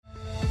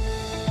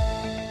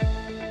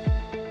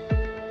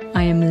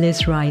I am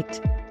Liz Wright.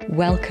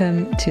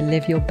 Welcome to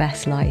Live Your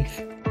Best Life.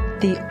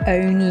 The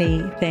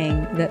only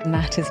thing that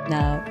matters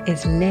now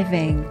is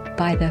living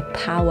by the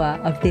power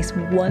of this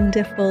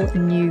wonderful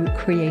new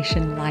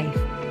creation life.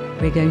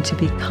 We're going to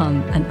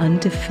become an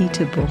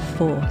undefeatable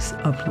force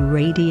of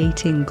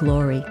radiating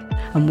glory,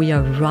 and we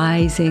are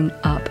rising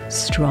up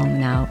strong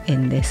now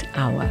in this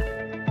hour.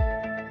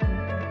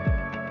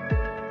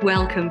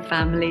 Welcome,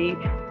 family,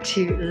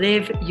 to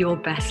Live Your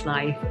Best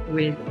Life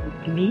with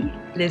me,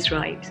 Liz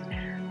Wright.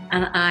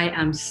 And I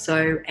am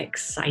so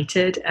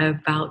excited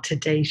about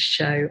today's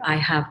show. I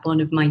have one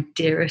of my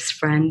dearest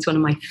friends, one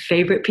of my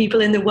favorite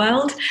people in the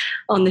world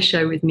on the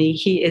show with me.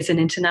 He is an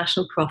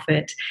international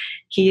prophet.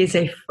 He is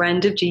a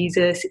friend of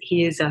Jesus.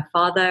 He is a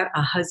father,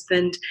 a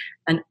husband,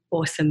 an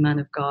awesome man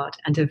of God,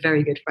 and a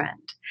very good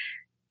friend.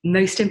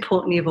 Most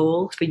importantly of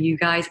all, for you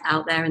guys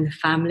out there in the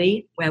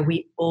family, where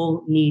we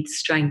all need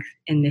strength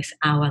in this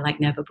hour like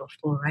never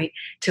before, right?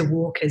 To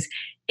walk as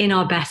in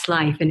our best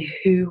life and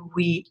who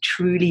we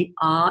truly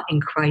are in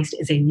Christ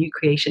as a new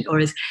creation, or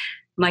as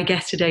my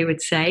guest today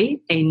would say,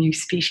 a new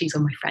species, or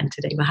my friend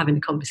today, we're having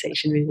a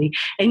conversation really,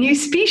 a new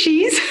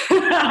species,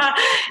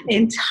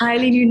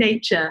 entirely new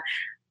nature.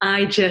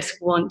 I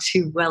just want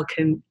to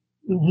welcome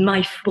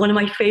one of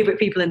my favorite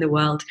people in the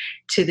world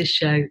to the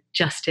show,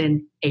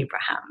 Justin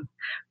Abraham.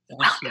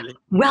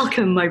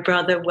 Welcome, my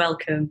brother.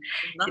 Welcome.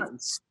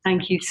 Nice.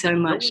 Thank you so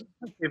much.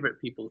 My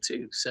favorite people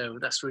too, so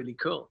that's really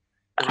cool.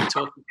 We're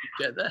talking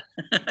to each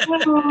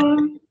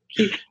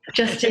other.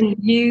 Justin,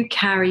 you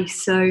carry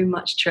so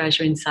much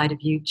treasure inside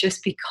of you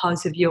just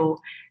because of your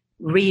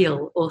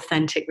real,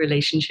 authentic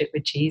relationship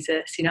with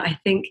Jesus. You know, I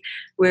think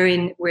we're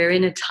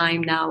in a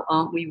time now,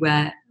 aren't we,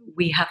 where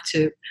we have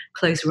to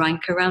close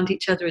rank around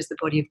each other as the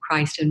body of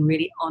Christ and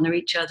really honor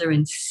each other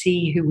and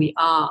see who we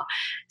are.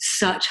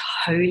 Such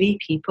holy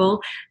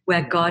people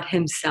where God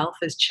himself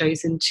has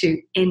chosen to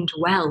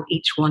indwell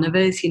each one of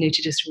us, you know,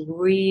 to just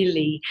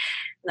really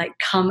like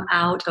come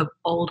out of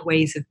old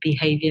ways of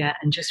behavior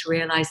and just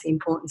realize the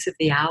importance of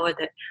the hour,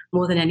 that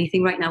more than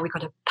anything right now, we've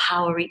got to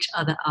power each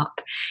other up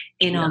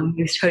in our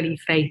most holy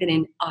faith and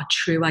in our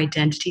true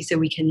identity so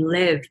we can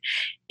live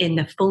in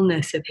the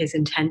fullness of his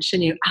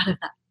intention, you know, out of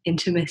that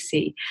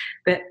intimacy.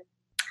 But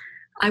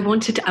I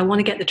want to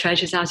get the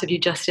treasures out of you,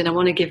 Justin. I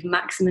want to give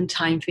maximum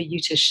time for you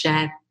to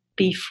share.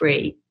 Be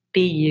free,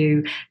 be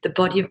you. The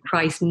body of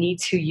Christ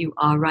needs who you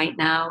are right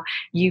now.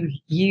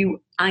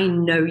 I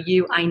know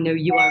you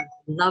are a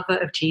lover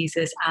of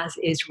Jesus, as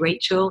is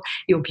Rachel,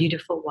 your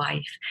beautiful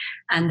wife.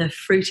 And the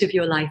fruit of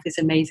your life is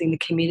amazing. The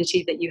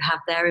community that you have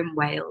there in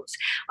Wales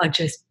are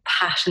just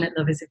passionate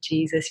lovers of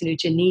Jesus. You know,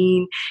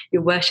 Janine,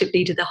 your worship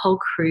leader, the whole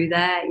crew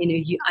there, you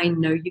know, I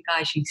know you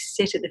guys, you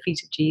sit at the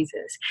feet of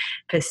Jesus,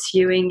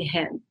 pursuing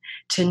him,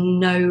 to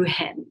know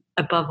him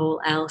above all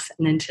else,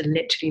 and then to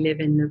literally live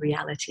in the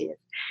reality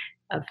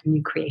of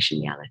new creation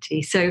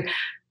reality. So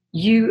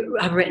you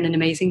have written an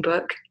amazing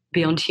book,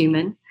 Beyond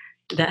Human,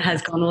 that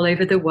has gone all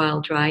over the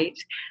world, right?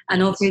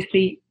 And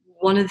obviously,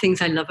 one of the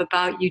things I love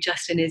about you,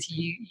 Justin, is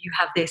you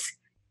have this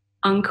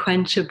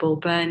unquenchable,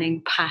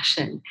 burning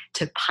passion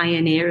to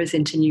pioneer us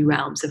into new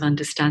realms of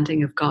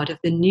understanding of God, of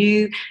the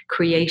new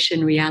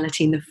creation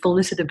reality and the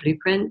fullness of the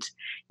blueprint,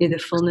 you know,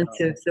 the fullness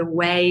of the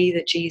way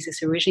that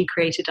Jesus originally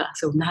created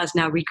us or has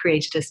now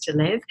recreated us to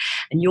live.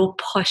 And you're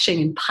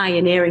pushing and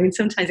pioneering, and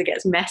sometimes it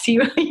gets messy,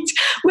 right,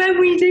 when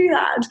we do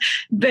that.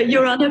 But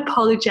you're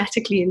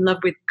unapologetically in love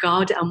with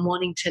God and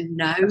wanting to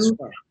know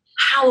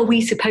how are we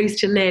supposed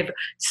to live?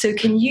 So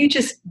can you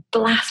just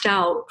blast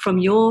out from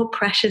your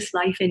precious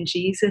life in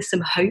Jesus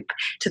some hope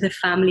to the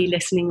family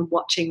listening and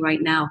watching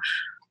right now?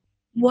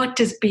 What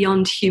does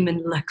Beyond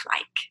Human look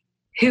like?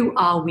 Who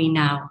are we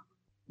now?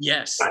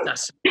 Yes,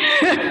 that's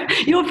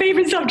your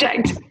favorite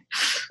subject.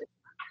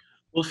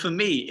 Well, for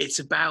me, it's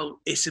about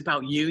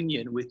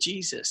union with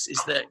Jesus.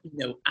 Is that,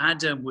 you know,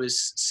 Adam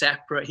was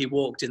separate. He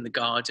walked in the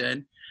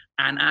garden.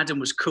 And Adam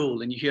was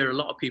cool, and you hear a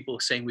lot of people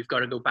saying we've got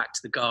to go back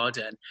to the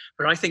garden.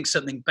 But I think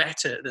something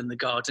better than the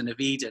Garden of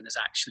Eden has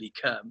actually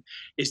come,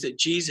 is that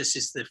Jesus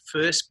is the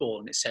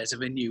firstborn, it says,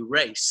 of a new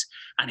race.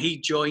 And he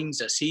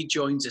joins us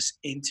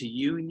into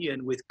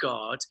union with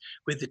God,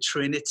 with the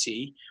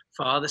Trinity,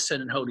 Father,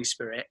 Son, and Holy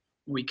Spirit.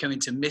 We come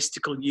into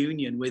mystical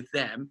union with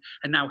them.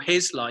 And now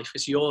his life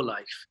is your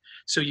life.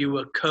 So you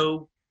were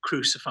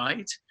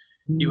co-crucified,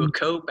 you were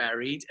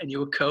co-buried, and you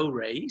were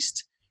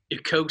co-raised.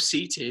 You're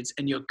co-seated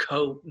and you're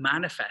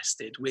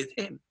co-manifested with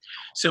him.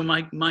 So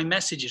my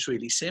message is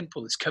really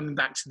simple. It's coming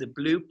back to the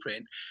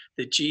blueprint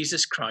that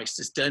Jesus Christ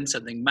has done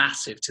something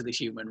massive to the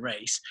human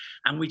race,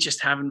 and we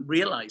just haven't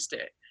realized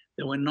it,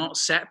 that we're not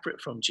separate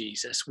from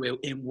Jesus. We're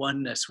in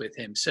oneness with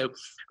him. So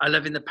I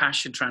love in the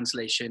Passion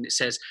Translation, it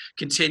says,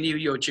 continue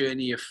your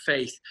journey of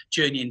faith,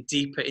 journeying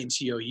deeper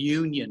into your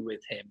union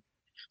with him.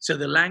 So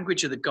the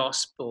language of the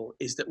gospel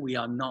is that we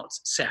are not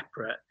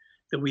separate,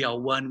 that we are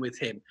one with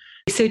him.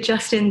 So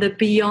Justin, the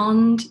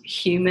beyond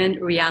human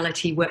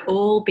reality, we're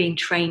all being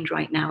trained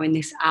right now in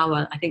this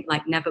hour, I think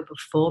like never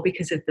before,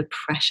 because of the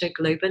pressure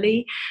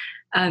globally,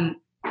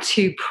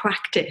 to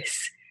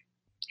practice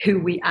who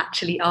we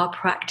actually are,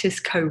 practice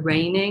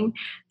co-reigning.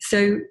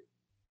 So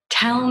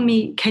tell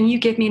me, can you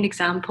give me an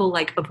example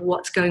like of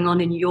what's going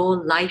on in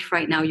your life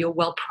right now, your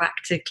world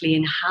practically,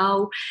 and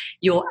how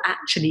you're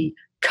actually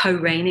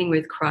co-reigning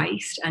with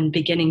Christ and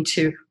beginning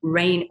to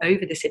reign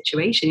over the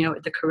situation, you know,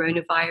 the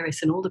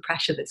coronavirus and all the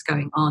pressure that's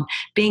going on,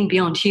 being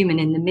beyond human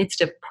in the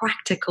midst of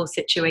practical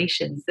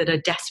situations that are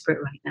desperate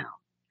right now?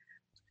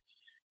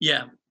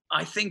 Yeah,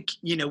 I think,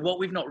 you know, what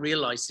we've not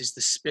realized is the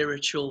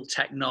spiritual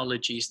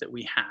technologies that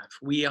we have.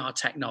 We are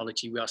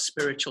technology. We are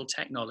spiritual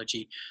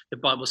technology. The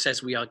Bible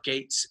says we are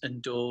gates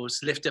and doors.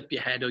 Lift up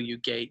your head, O you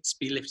gates.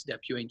 Be lifted up,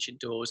 you ancient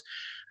doors.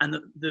 And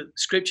the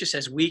scripture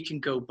says we can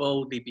go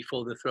boldly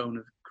before the throne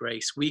of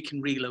grace. We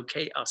can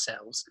relocate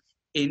ourselves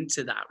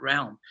into that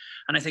realm.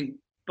 And I think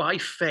by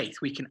faith,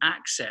 we can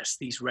access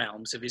these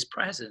realms of his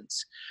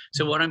presence.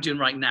 So what I'm doing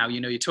right now,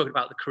 you know, you're talking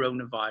about the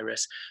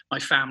coronavirus. My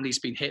family's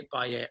been hit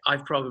by it.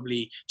 I'm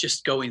probably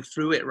just going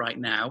through it right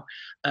now.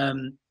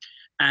 And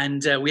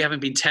we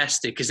haven't been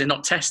tested because they're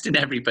not testing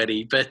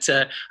everybody. But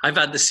I've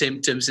had the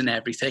symptoms and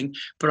everything.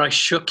 But I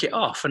shook it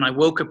off and I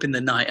woke up in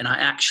the night and I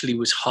actually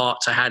was hot.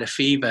 I had a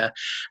fever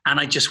and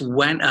I just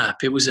went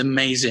up. It was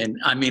amazing.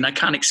 I mean, I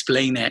can't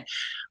explain it.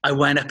 I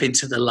went up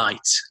into the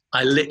light.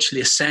 I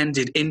literally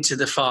ascended into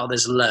the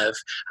Father's love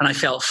and I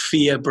felt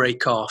fear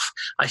break off.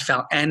 I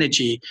felt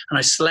energy and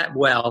I slept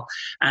well.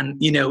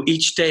 And, you know,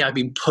 each day I've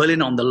been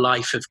pulling on the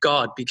life of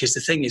God because the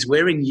thing is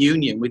we're in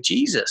union with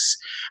Jesus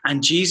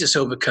and Jesus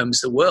overcomes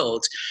the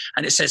world.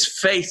 And it says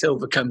faith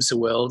overcomes the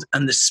world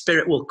and the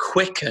Spirit will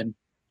quicken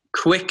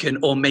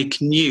or make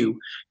new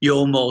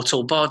your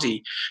mortal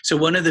body. So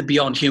one of the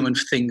beyond human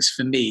things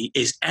for me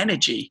is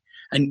energy.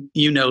 And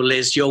you know,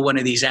 Liz, you're one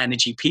of these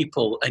energy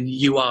people and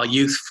you are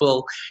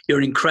youthful,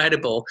 you're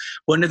incredible.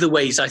 One of the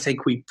ways I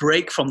think we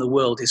break from the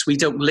world is we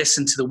don't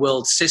listen to the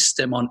world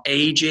system on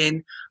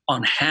aging,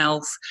 on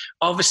health.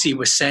 Obviously,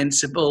 we're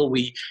sensible.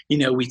 We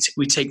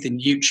take the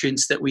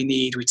nutrients that we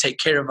need. We take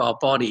care of our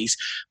bodies.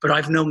 But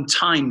I've known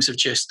times of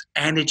just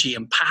energy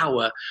and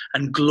power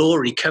and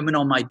glory coming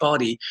on my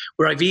body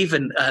where I've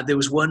even, there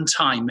was one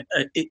time,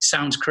 it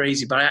sounds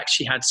crazy, but I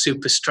actually had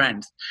super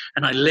strength.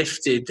 And I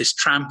lifted this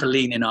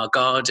trampoline in our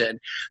garden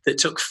that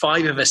took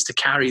 5 of us to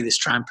carry this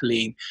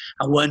trampoline.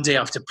 And one day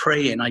after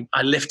praying,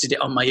 I lifted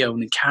it on my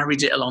own and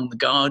carried it along the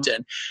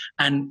garden.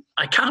 And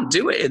I can't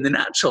do it in the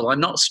natural.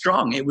 I'm not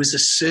strong. It was a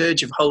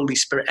surge of Holy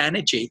Spirit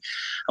energy.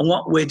 And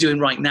what we're doing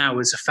right now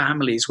as a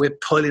family is we're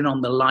pulling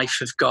on the life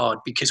of God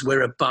because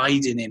we're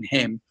abiding in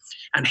him.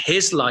 And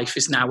his life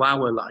is now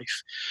our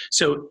life.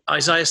 So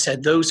Isaiah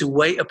said, those who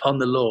wait upon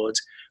the Lord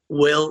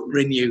will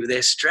renew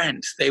their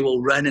strength. They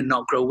will run and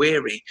not grow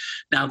weary.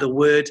 Now, the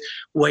word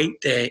wait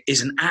there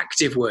is an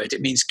active word.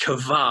 It means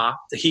kavah,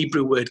 the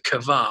Hebrew word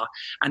kavah,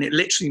 and it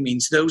literally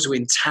means those who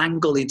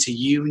entangle into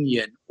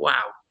union.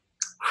 Wow.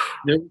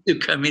 Those who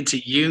come into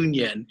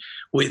union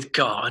with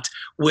God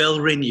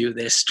will renew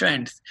their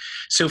strength.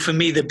 So for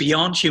me, the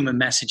beyond human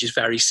message is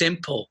very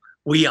simple.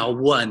 We are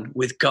one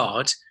with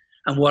God.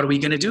 And what are we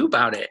going to do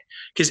about it?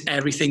 Because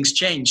everything's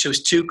changed. So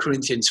it's 2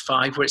 Corinthians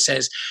 5 where it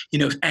says, you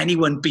know, if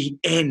anyone be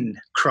in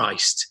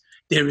Christ,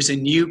 there is a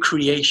new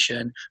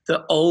creation.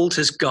 The old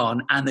has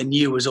gone and the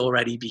new has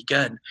already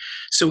begun.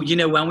 So, you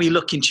know, when we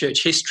look in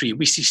church history,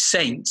 we see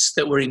saints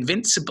that were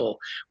invincible.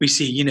 We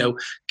see, you know,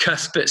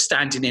 Cuthbert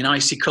standing in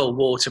icy cold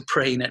water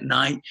praying at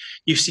night.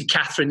 You see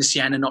Catherine of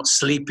Siena not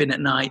sleeping at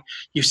night.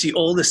 You see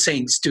all the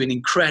saints doing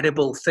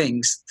incredible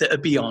things that are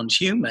beyond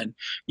human.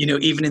 You know,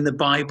 even in the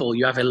Bible,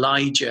 you have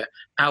Elijah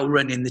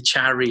outrunning the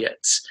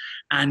chariots.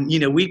 And, you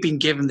know, we've been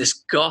given this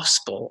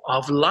gospel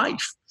of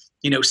life.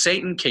 You know,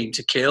 Satan came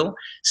to kill,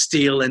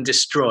 steal, and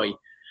destroy.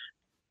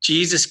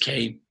 Jesus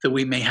came that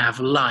we may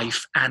have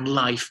life and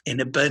life in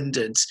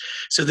abundance.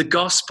 So the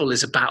gospel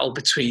is a battle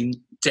between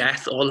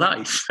death or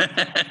life.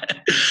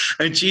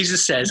 And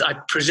Jesus says, I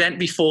present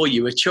before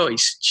you a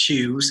choice,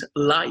 choose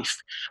life.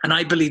 And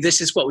I believe this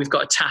is what we've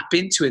got to tap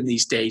into in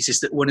these days, is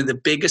that one of the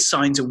biggest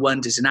signs and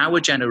wonders in our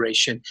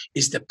generation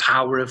is the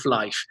power of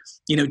life.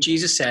 You know,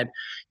 Jesus said,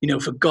 you know,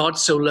 for God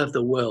so loved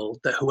the world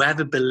that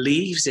whoever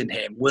believes in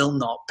him will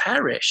not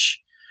perish.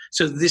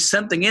 So there's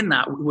something in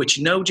that which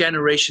no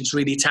generation's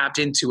really tapped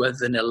into other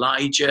than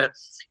Elijah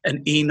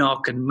and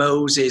Enoch and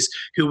Moses,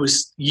 who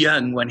was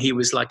young when he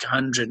was like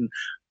 100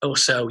 or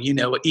so. You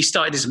know, he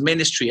started his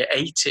ministry at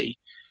 80.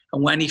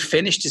 And when he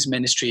finished his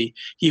ministry,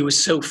 he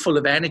was so full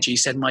of energy. He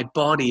said, my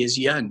body is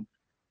young.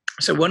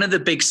 So one of the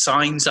big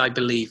signs, I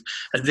believe,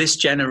 of this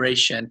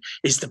generation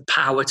is the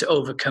power to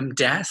overcome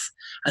death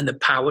and the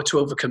power to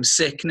overcome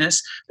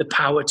sickness, the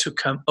power to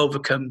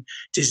overcome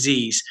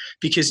disease.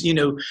 Because, you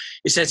know,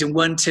 it says in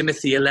 1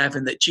 Timothy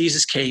 11 that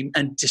Jesus came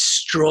and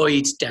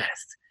destroyed death.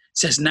 It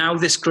says, now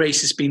this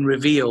grace has been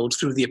revealed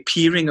through the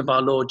appearing of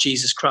our Lord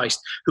Jesus Christ,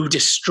 who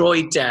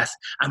destroyed death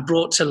and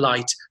brought to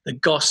light the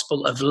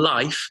gospel of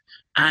life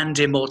and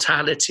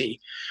immortality.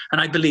 And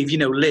I believe, you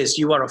know, Liz,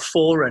 you are a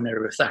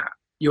forerunner of that.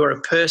 You are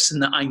a person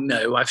that I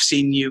know. I've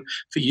seen you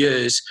for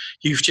years.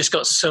 You've just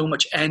got so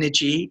much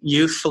energy,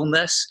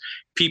 youthfulness.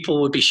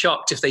 people would be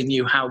shocked if they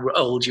knew how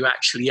old you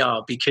actually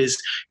are, because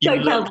you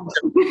Don't tell look.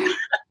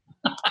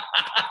 them.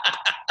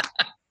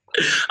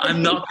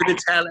 I'm not going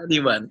to tell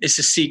anyone. It's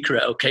a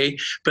secret, okay?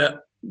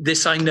 But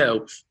this I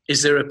know,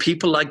 is there are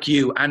people like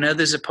you and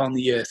others upon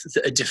the earth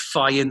that are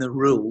defying the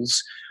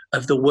rules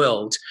of the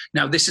world.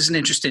 Now, this is an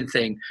interesting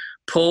thing.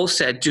 Paul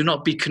said, do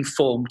not be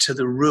conformed to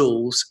the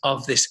rules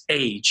of this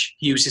age.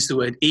 He uses the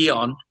word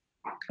eon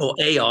or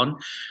aeon,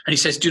 and he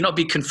says, do not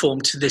be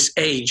conformed to this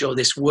age or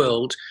this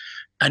world.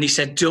 And he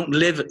said, don't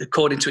live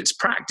according to its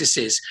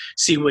practices.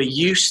 See, we're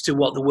used to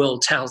what the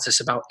world tells us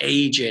about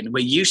aging.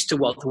 We're used to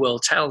what the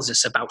world tells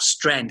us about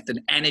strength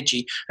and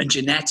energy and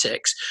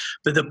genetics.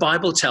 But the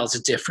Bible tells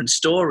a different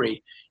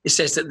story. It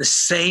says that the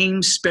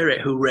same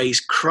Spirit who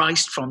raised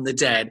Christ from the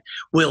dead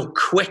will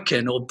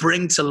quicken or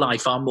bring to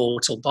life our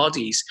mortal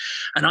bodies.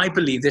 And I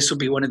believe this will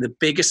be one of the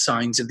biggest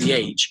signs of the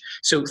age.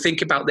 So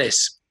think about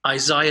this.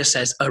 Isaiah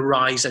says,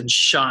 arise and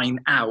shine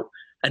out,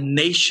 and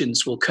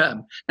nations will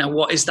come. Now,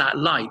 what is that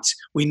light?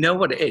 We know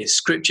what it is.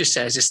 Scripture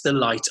says it's the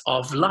light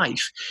of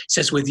life. It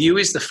says, with you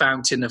is the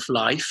fountain of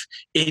life.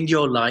 In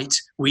your light,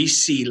 we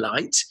see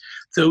light.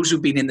 Those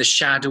who've been in the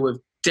shadow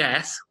of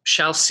death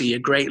shall see a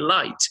great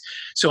light.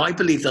 So I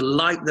believe the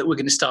light that we're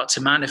going to start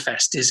to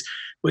manifest is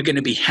we're going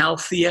to be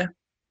healthier.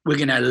 We're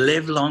going to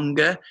live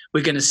longer.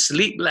 We're going to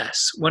sleep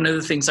less. One of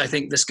the things I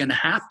think that's going to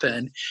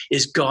happen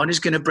is God is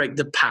going to break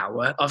the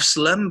power of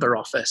slumber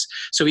off us.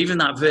 So even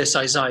that verse,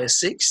 Isaiah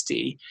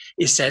 60,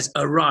 it says,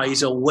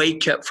 arise or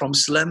wake up from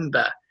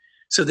slumber.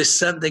 So there's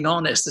something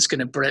on us that's going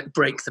to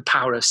break the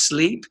power of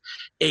sleep,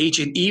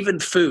 aging, even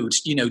food.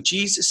 You know,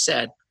 Jesus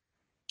said,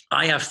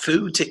 I have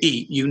food to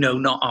eat you know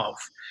not of.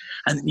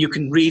 And you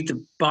can read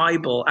the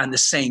Bible and the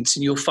saints,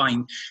 and you'll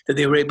find that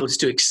they were able to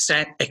do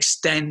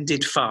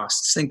extended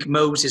fasts. Think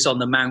Moses on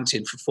the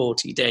mountain for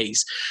 40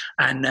 days.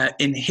 And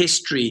in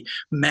history,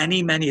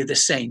 many of the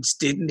saints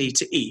didn't need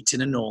to eat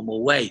in a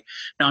normal way.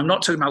 Now, I'm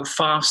not talking about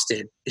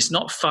fasting. It's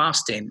not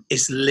fasting.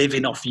 It's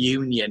living off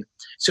union.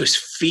 So it's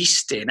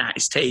feasting at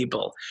his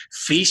table,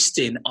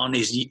 feasting on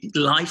his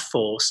life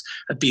force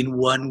of being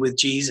one with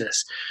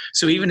Jesus.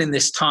 So even in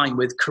this time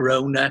with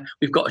Corona,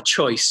 we've got a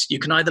choice. You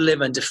can either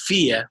live under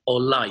fear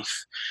or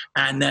life.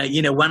 And,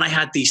 when I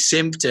had these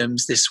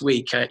symptoms this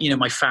week,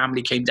 my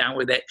family came down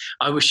with it.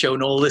 I was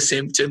shown all the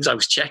symptoms. I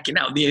was checking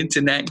out the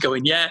internet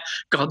going, yeah,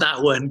 got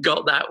that one.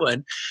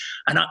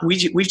 And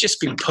we've just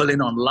been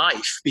pulling on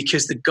life,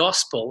 because the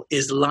gospel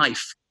is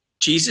life.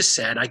 Jesus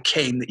said, I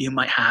came that you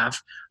might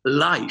have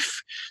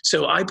life.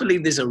 So I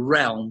believe there's a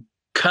realm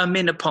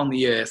coming upon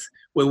the earth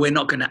where we're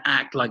not going to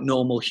act like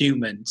normal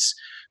humans.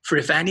 For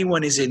if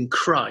anyone is in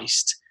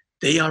Christ,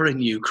 they are a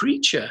new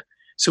creature.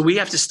 So we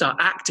have to start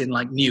acting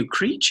like new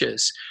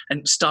creatures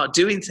and start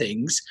doing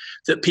things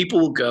that people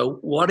will go,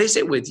 what is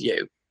it with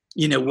you?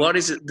 What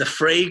is it, the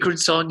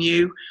fragrance on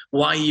you?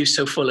 Why are you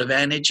so full of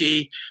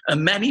energy?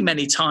 And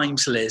many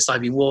times, Liz,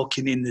 I've been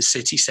walking in the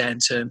city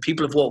centre and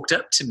people have walked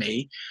up to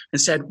me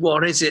and said,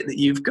 what is it that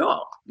you've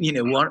got?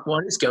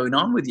 What is going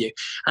on with you?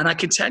 And I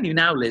can tell you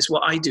now, Liz,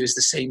 what I do is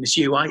the same as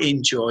you. I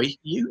enjoy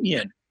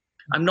union.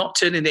 I'm not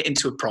turning it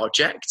into a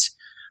project.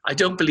 I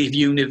don't believe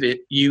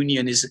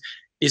union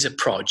is a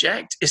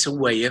project. It's a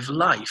way of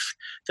life,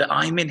 that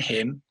I'm in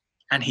him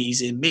and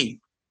he's in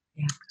me.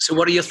 Yeah. So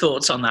what are your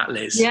thoughts on that,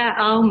 Liz? Yeah,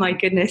 oh my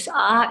goodness.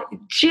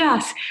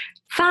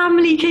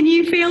 Family, can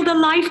you feel the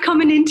life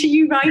coming into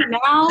you right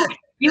now?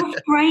 You're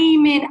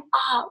framing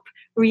up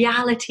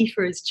reality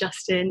for us,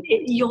 Justin.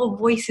 Your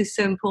voice is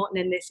so important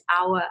in this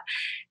hour,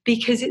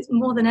 because it's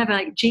more than ever,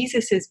 like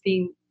Jesus has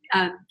been,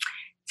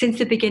 since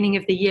the beginning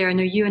of the year, I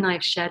know you and I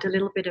have shared a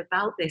little bit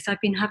about this.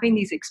 I've been having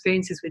these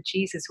experiences with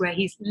Jesus where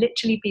he's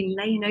literally been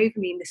laying over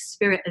me in the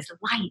spirit as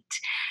light,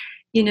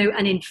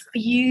 and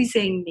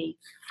infusing me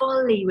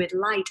fully with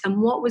light. And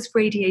what was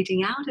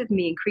radiating out of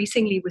me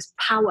increasingly was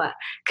power,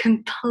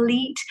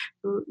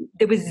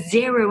 there was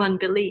zero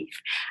unbelief.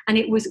 And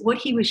it was what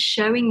he was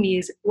showing me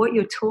is what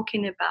you're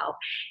talking about.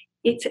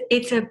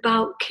 It's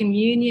about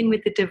communion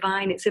with the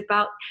divine. It's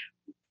about,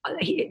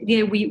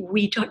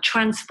 we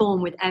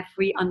transform with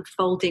every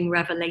unfolding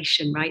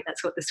revelation, right?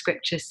 That's what the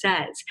scripture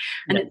says.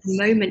 And yes. At the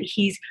moment,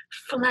 he's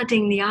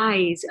flooding the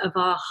eyes of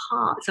our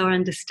hearts, our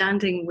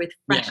understanding with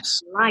fresh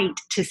light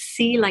to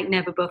see like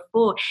never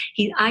before.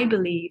 I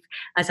believe,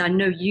 as I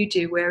know you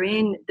do, we're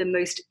in the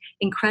most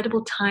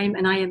incredible time,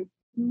 and I am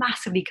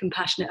massively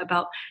compassionate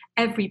about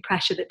every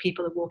pressure that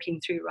people are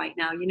walking through right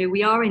now.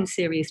 We are in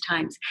serious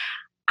times,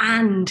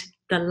 and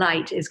the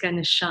light is going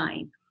to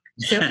shine.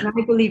 So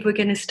I believe we're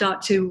going to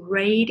start to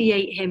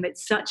radiate him at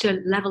such a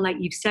level, like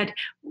you've said,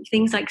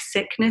 things like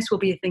sickness will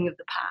be a thing of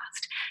the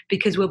past,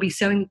 because we'll be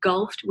so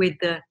engulfed with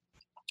the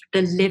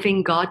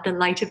living God, the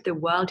light of the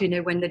world.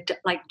 When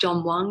like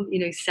John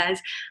 1,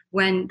 says,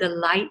 when the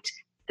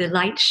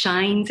light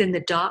shines in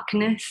the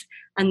darkness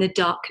and the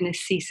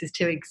darkness ceases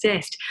to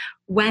exist.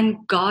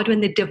 When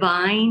the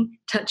divine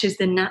touches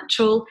the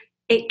natural,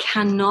 it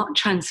cannot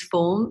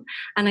transform.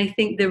 And I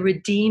think the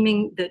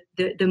redeeming,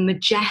 the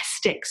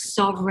majestic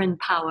sovereign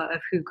power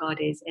of who God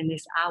is in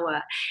this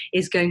hour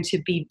is going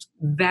to be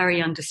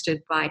very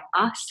understood by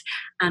us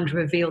and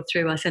revealed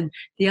through us. And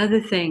the other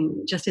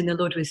thing Justin, the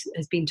Lord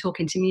has been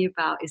talking to me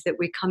about is that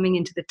we're coming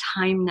into the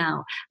time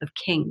now of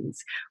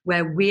kings,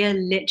 where we're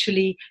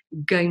literally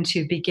going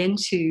to begin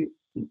to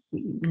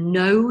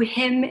know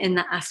him in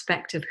the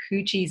aspect of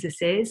who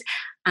Jesus is,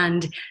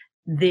 and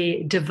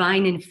the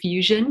divine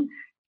infusion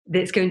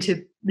that's going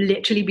to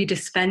literally be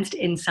dispensed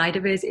inside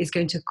of us is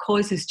going to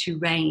cause us to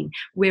reign.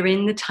 We're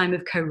in the time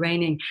of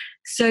co-reigning.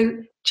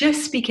 So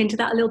just speak into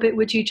that a little bit,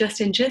 would you,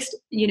 Justin? Just,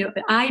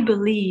 I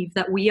believe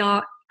that we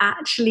are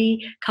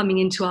actually coming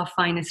into our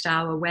finest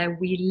hour, where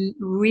we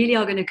really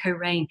are going to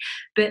co-reign,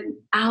 but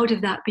out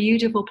of that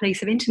beautiful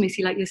place of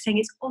intimacy, like you're saying,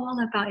 it's all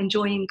about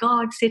enjoying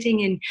God, sitting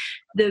in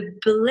the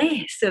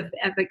bliss of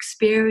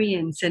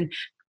experience. And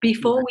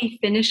before we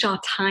finish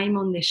our time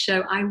on this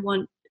show, I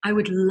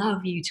would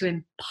love you to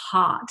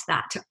impart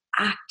that, to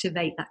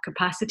activate that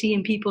capacity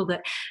in people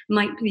that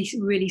might be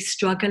really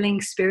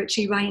struggling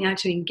spiritually right now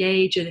to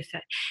engage, or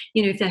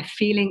if they're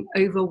feeling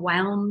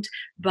overwhelmed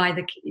by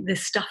the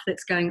stuff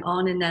that's going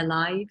on in their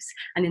lives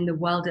and in the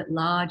world at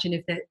large, and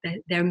if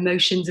their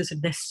emotions,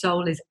 their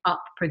soul is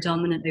up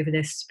predominant over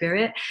their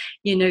spirit.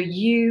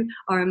 You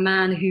are a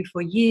man who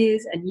for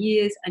years and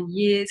years and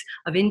years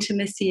of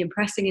intimacy and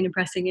pressing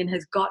in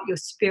has got your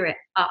spirit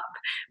up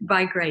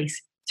by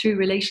grace through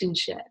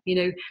relationship,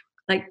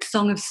 like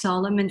Song of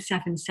Solomon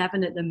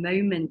 7:7 at the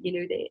moment.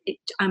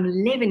 I'm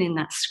living in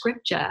that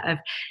scripture of,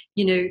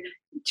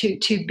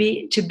 to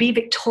be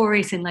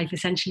victorious in life.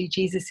 Essentially,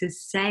 Jesus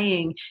is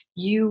saying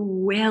you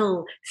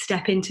will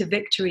step into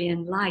victory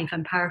in life.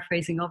 I'm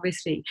paraphrasing,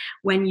 obviously,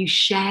 when you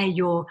share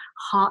your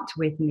heart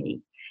with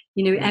me.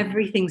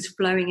 Everything's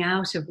flowing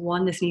out of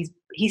oneness, and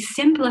he's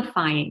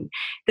simplifying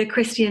the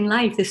Christian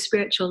life, the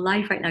spiritual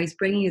life right now. He's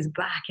bringing us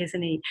back,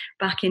 isn't he?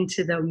 Back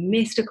into the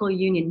mystical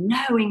union,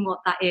 knowing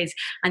what that is,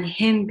 and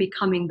him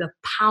becoming the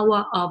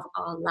power of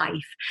our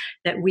life.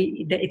 That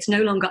it's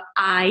no longer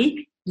I,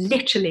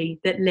 literally,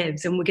 that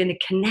lives, and we're going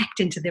to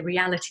connect into the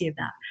reality of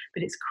that.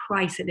 But it's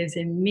Christ that lives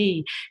in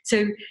me.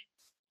 So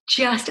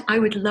I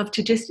would love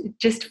to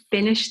just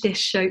finish this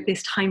show,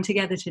 this time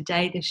together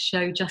today, this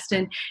show,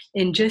 Justin,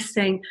 in just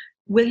saying,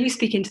 will you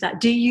speak into that?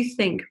 Do you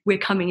think we're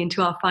coming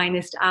into our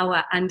finest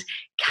hour? And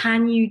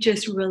can you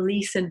just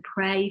release and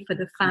pray for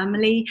the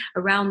family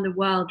around the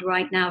world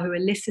right now who are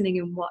listening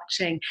and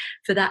watching,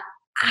 for that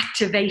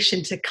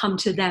activation to come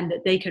to them,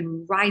 that they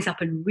can rise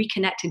up and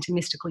reconnect into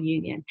mystical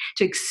union,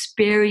 to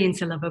experience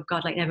the love of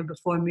God like never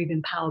before and move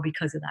in power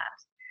because of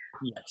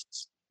that?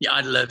 Yes. Yeah,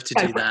 I'd love to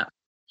do that.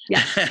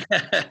 Yeah.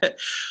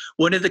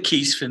 One of the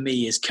keys for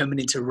me is coming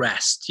into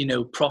rest.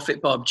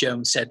 Prophet Bob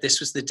Jones said this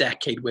was the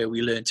decade where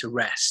we learned to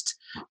rest.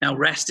 Now,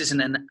 rest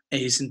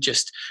isn't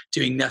just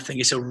doing nothing.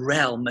 It's a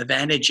realm of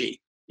energy.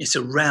 It's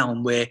a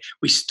realm where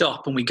we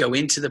stop and we go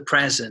into the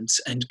presence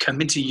and come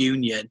into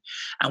union,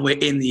 and we're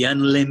in the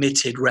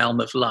unlimited realm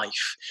of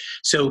life.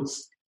 So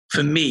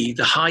for me,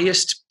 the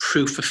highest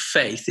proof of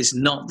faith is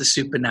not the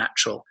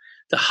supernatural.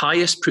 The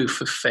highest proof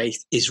of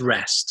faith is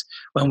rest.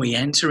 When we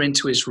enter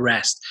into his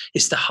rest,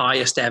 it's the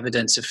highest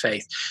evidence of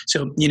faith.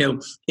 So,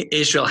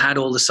 Israel had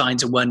all the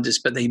signs and wonders,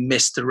 but they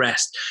missed the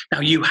rest. Now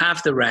you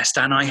have the rest,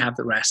 and I have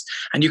the rest,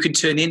 and you can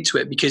turn into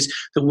it, because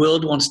the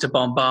world wants to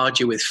bombard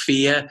you with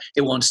fear.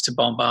 It wants to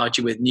bombard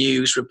you with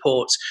news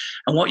reports.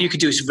 And what you can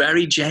do is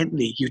very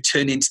gently, you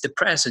turn into the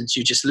presence.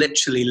 You just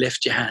literally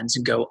lift your hands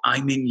and go,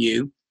 I'm in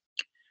you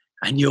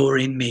and you're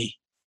in me.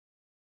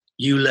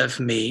 You love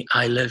me,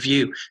 I love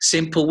you.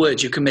 Simple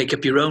words. You can make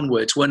up your own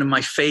words. One of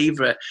my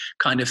favorite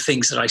kind of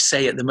things that I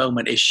say at the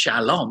moment is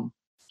shalom.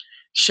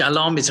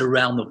 Shalom is a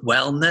realm of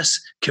wellness,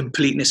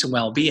 completeness, and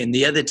well-being.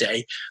 The other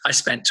day, I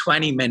spent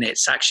 20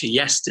 minutes, actually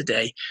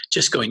yesterday,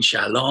 just going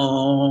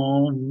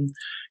shalom,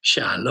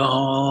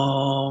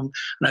 shalom.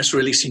 And I was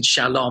releasing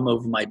shalom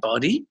over my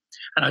body.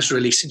 And I was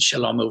releasing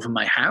shalom over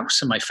my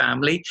house and my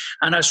family.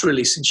 And I was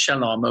releasing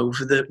shalom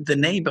over the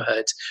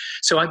neighborhood.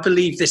 So I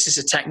believe this is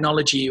a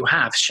technology you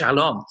have,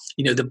 shalom.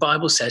 The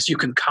Bible says you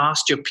can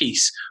cast your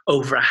peace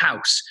over a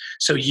house.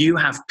 So you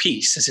have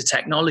peace as a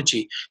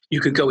technology. You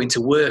can go into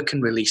work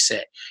and release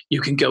it. You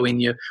can go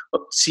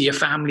see your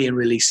family and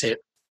release it.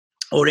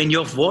 Or in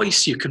your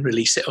voice, you can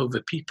release it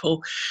over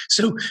people.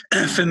 So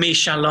for me,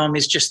 shalom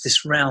is just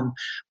this realm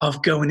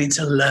of going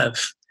into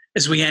love.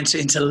 As we enter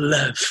into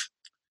love.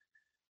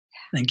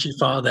 Thank you,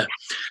 Father.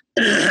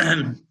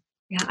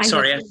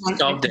 Sorry, I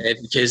stopped there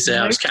because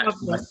I was catching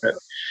my throat.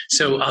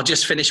 So I'll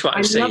just finish what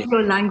I'm saying. I love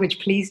your language.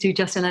 Please do,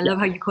 Justin. I love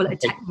how you call it a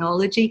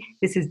technology.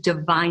 This is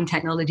divine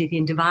technology,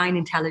 the divine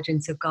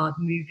intelligence of God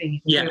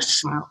moving.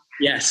 Yes.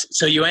 Yes.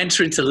 So you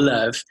enter into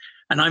love,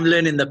 and I'm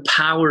learning the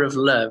power of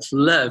love.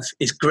 Love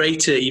is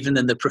greater even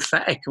than the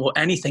prophetic or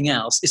anything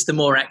else. It's the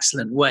more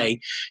excellent way.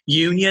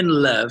 Union,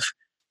 love,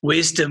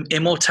 wisdom,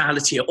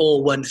 immortality are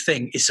all one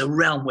thing. It's a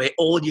realm where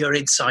all you're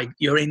inside,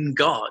 you're in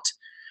God.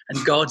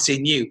 and God's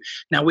in you.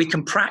 Now, we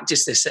can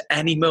practice this at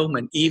any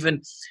moment,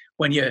 even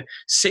when you're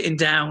sitting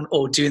down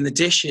or doing the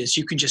dishes.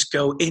 You can just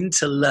go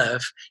into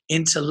love,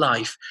 into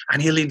life,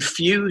 and he'll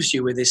infuse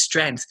you with his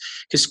strength.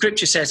 Because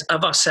scripture says,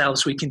 of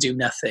ourselves, we can do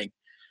nothing.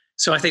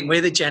 So I think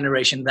we're the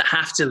generation that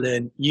have to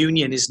learn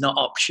union is not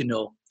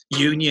optional.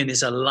 Union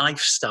is a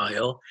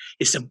lifestyle.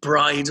 It's a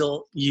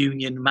bridal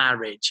union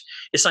marriage.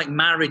 It's like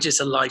marriage is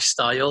a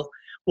lifestyle.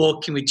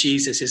 Walking with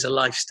Jesus is a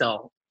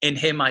lifestyle. In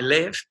him I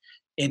live,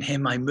 in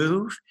him I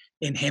move,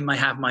 in him I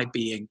have my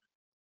being.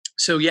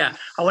 So yeah,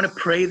 I want to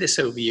pray this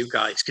over you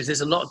guys, because there's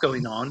a lot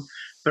going on,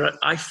 but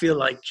I feel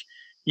like,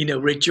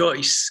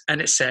 rejoice.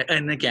 And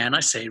again,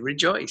 I say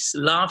rejoice.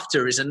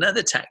 Laughter is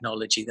another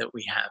technology that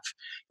we have.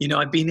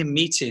 I've been in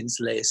meetings,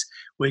 Liz,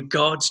 where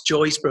God's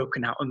joy's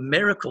broken out and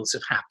miracles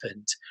have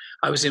happened.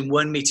 I was in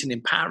one meeting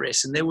in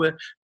Paris, and there were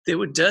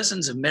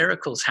dozens of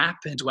miracles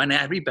happened when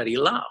everybody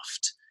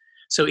laughed.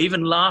 So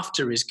even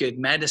laughter is good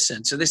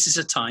medicine. So this is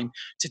a time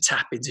to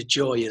tap into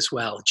joy as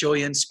well.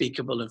 Joy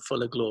unspeakable and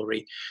full of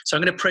glory. So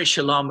I'm going to pray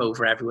shalom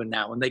over everyone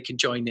now, and they can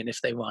join in if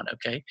they want,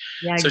 okay?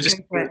 Yeah, so just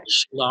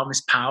shalom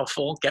is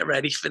powerful. Get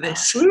ready for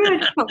this. Ooh,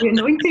 got the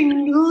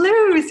anointing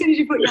low as soon as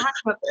you put your hand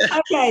up.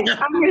 Okay,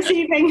 I'm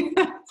receiving.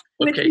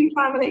 Okay.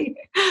 Family.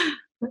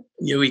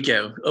 Here we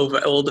go. Over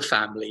all the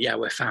family. Yeah,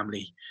 we're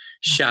family.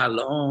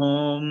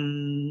 Shalom.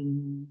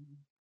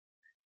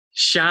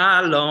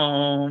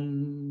 Shalom.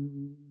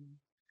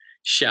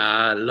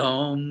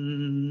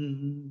 Shalom,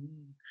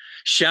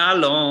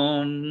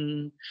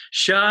 shalom,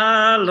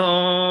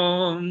 shalom,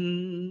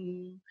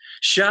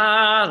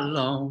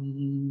 shalom,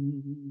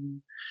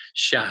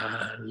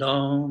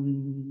 shalom.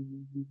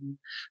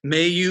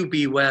 May you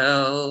be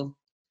well.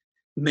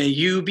 May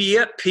you be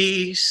at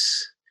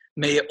peace.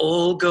 May it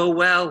all go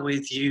well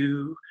with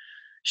you.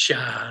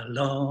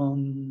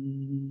 Shalom,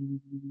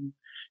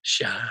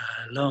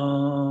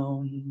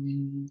 shalom.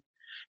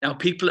 Now,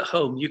 people at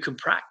home, you can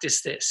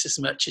practice this as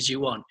much as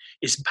you want.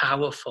 It's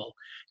powerful.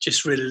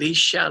 Just release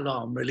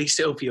shalom, release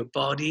it over your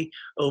body,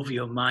 over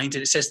your mind.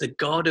 And it says the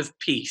God of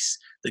peace,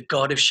 the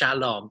God of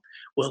shalom,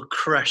 will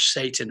crush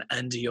Satan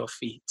under your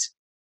feet.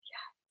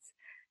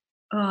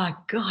 Oh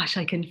gosh,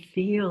 I can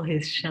feel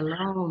his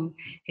shalom,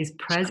 his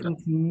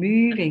presence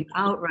moving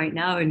out right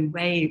now in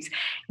waves.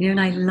 And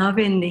I love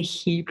in the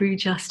Hebrew,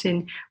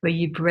 Justin, where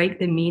you break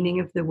the meaning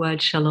of the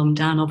word shalom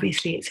down.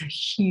 Obviously, it's a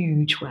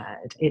huge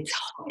word. It's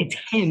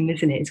him,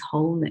 isn't it? It's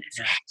wholeness.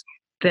 Yes.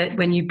 But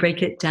when you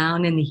break it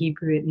down in the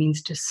Hebrew, it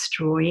means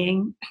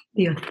destroying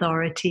the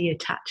authority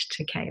attached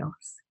to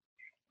chaos.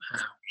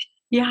 Wow.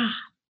 Yeah.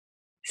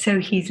 So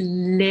he's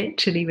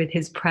literally with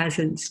his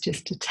presence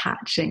just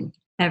detaching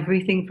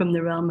everything from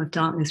the realm of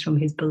darkness from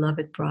his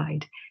beloved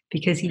bride,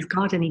 because he's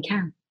God and he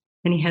can,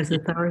 and he has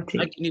authority.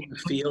 I can even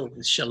feel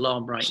the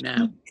shalom right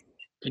now.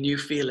 Can you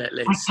feel it,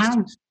 Liz?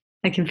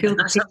 I can feel it.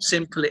 That's how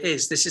simple it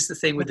is. This is the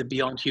thing with the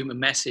beyond human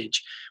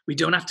message. We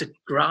don't have to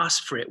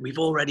grasp for it. We've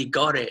already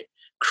got it.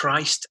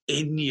 Christ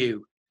in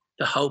you,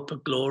 the hope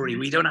of glory.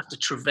 We don't have to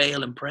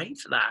travail and pray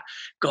for that.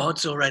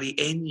 God's already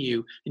in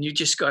you, and you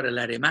just got to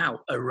let him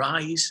out.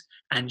 Arise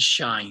and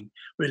shine.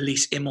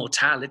 Release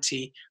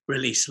immortality,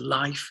 release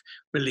life,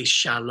 release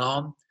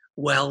shalom,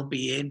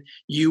 well-being.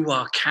 You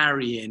are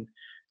carrying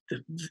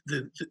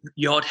the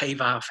Yod He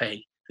Vav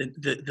He,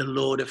 the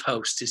Lord of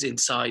hosts is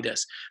inside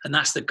us. And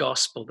that's the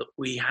gospel, that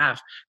we have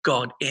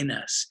God in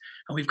us,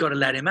 and we've got to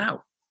let him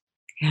out.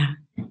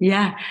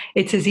 Yeah.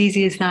 It's as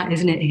easy as that,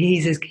 isn't it?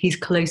 He's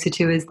closer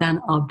to us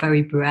than our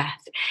very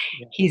breath.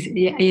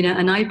 Yeah.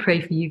 And I pray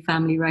for you,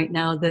 family, right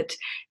now, that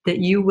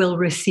you will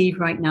receive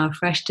right now a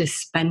fresh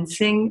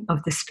dispensing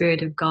of the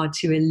Spirit of God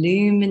to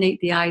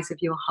illuminate the eyes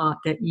of your heart,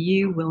 that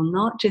you will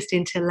not just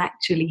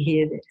intellectually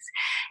hear this,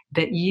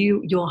 but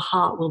your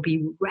heart will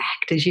be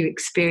wrecked as you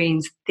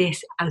experience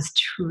this as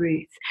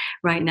truth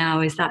right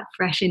now, as that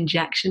fresh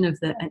injection of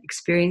the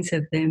experience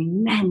of the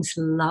immense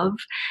love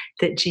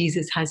that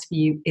Jesus has for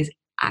you is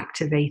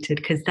activated,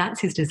 because that's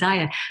his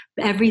desire.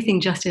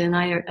 Everything Justin and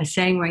I are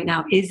saying right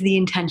now is the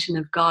intention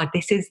of God.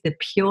 This is the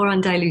pure,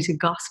 undiluted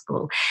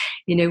gospel.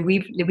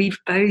 We've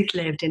both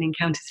lived in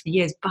encounters for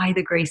years by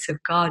the grace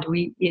of God.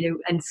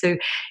 And so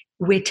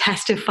we're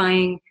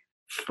testifying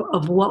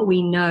of what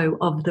we know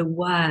of the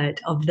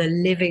word, of the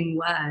living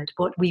word,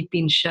 what we've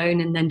been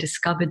shown and then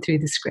discovered through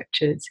the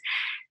scriptures.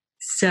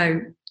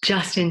 So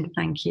Justin,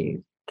 thank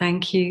you.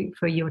 Thank you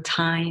for your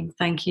time.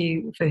 Thank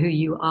you for who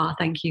you are.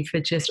 Thank you for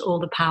just all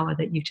the power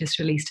that you've just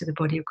released to the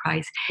body of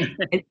Christ.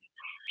 If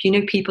you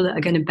know people that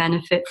are going to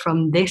benefit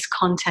from this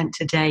content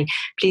today,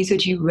 please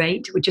would you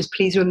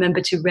please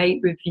remember to rate,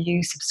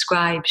 review,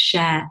 subscribe,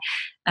 share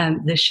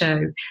the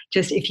show.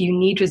 Just if you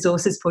need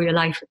resources for your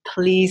life,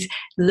 please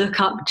look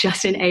up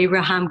Justin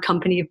Abraham,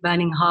 Company of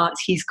Burning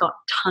Hearts. He's got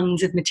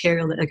tons of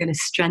material that are going to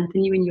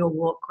strengthen you in your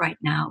walk right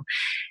now.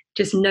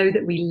 Just know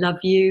that we love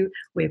you,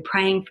 we're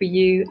praying for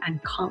you,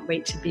 and can't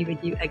wait to be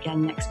with you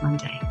again next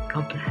Monday.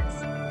 God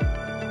bless.